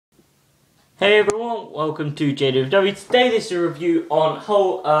Hey everyone, welcome to JWW. Today this is a review on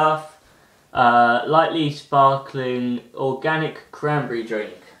Whole Earth lightly sparkling organic cranberry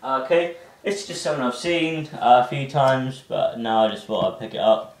drink. Okay, it's just something I've seen a few times, but now I just thought I'd pick it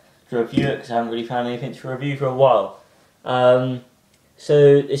up to review it because I haven't really found anything to review for a while.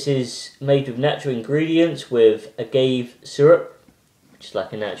 So this is made with natural ingredients with agave syrup, which is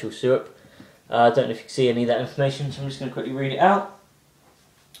like a natural syrup. I don't know if you can see any of that information, so I'm just going to quickly read it out.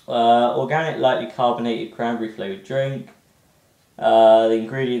 Organic, lightly carbonated cranberry flavoured drink. The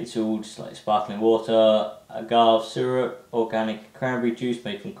ingredients are all just like sparkling water, agave syrup, organic cranberry juice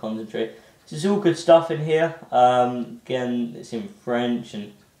made from concentrate. This is all good stuff in here. Again, it's in French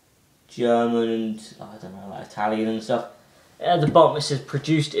and German and I don't know, like Italian and stuff. At the bottom it says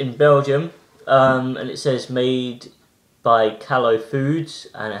produced in Belgium, and it says made by Callo Foods,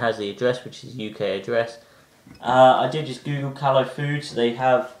 and it has the address, which is UK address. I did just Google Callo Foods. They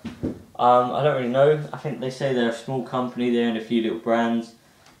have, I don't really know, I think they say they're a small company, they own a few little brands.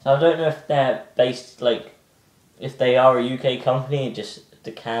 So I don't know if they're based, like, if they are a UK company and just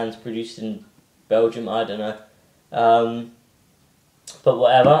the cans produced in Belgium, I don't know. But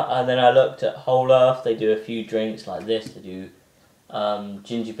whatever, and then I looked at Whole Earth. They do a few drinks like this. They do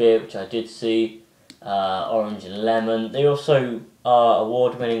ginger beer, which I did see, orange and lemon. They also are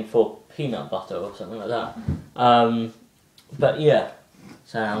award winning for peanut butter or something like that. But yeah,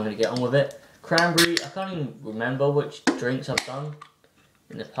 so I'm going to get on with it. Cranberry, I can't even remember which drinks I've done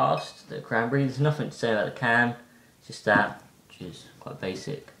in the past. The cranberry, there's nothing to say about the can, it's just that, which is quite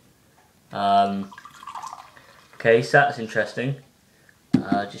basic. Okay, so that's interesting.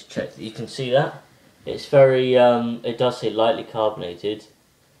 Just check that you can see that. It's very, it does say lightly carbonated,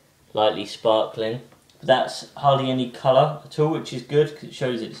 lightly sparkling. That's hardly any colour at all, which is good because it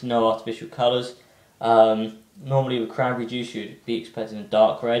shows it's no artificial colours. Normally with cranberry juice you'd be expecting a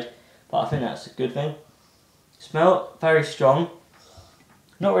dark red, but I think that's a good thing. Smell very strong.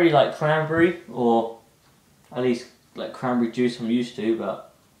 Not really like cranberry, or at least like cranberry juice I'm used to,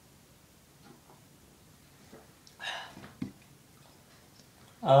 but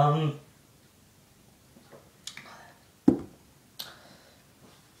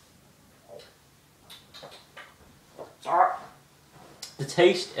the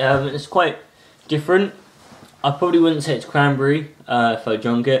taste is quite different. I probably wouldn't say it's cranberry if I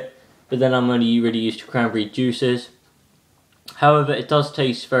drank it, but then I'm only really used to cranberry juices. However, it does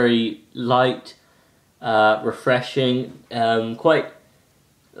taste very light, refreshing, quite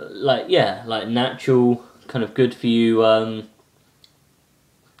like natural, kind of good for you.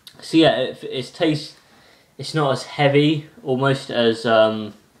 So yeah, it's not as heavy, almost as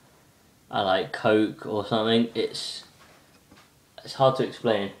I like Coke or something. It's hard to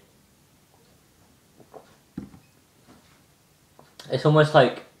explain. It's almost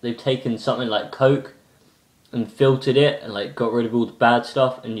like they've taken something like Coke and filtered it and like got rid of all the bad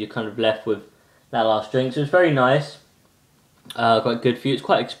stuff, and you're kind of left with that last drink. So it's very nice, quite good for you. It's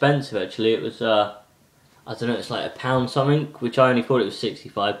quite expensive actually. It was I don't know, it's like £1 something, which I only thought it was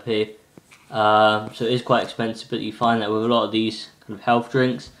 65p. So it is quite expensive, but you find that with a lot of these kind of health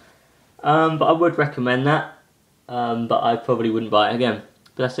drinks. But I would recommend that. But I probably wouldn't buy it again.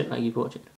 But that's it, thank you for watching.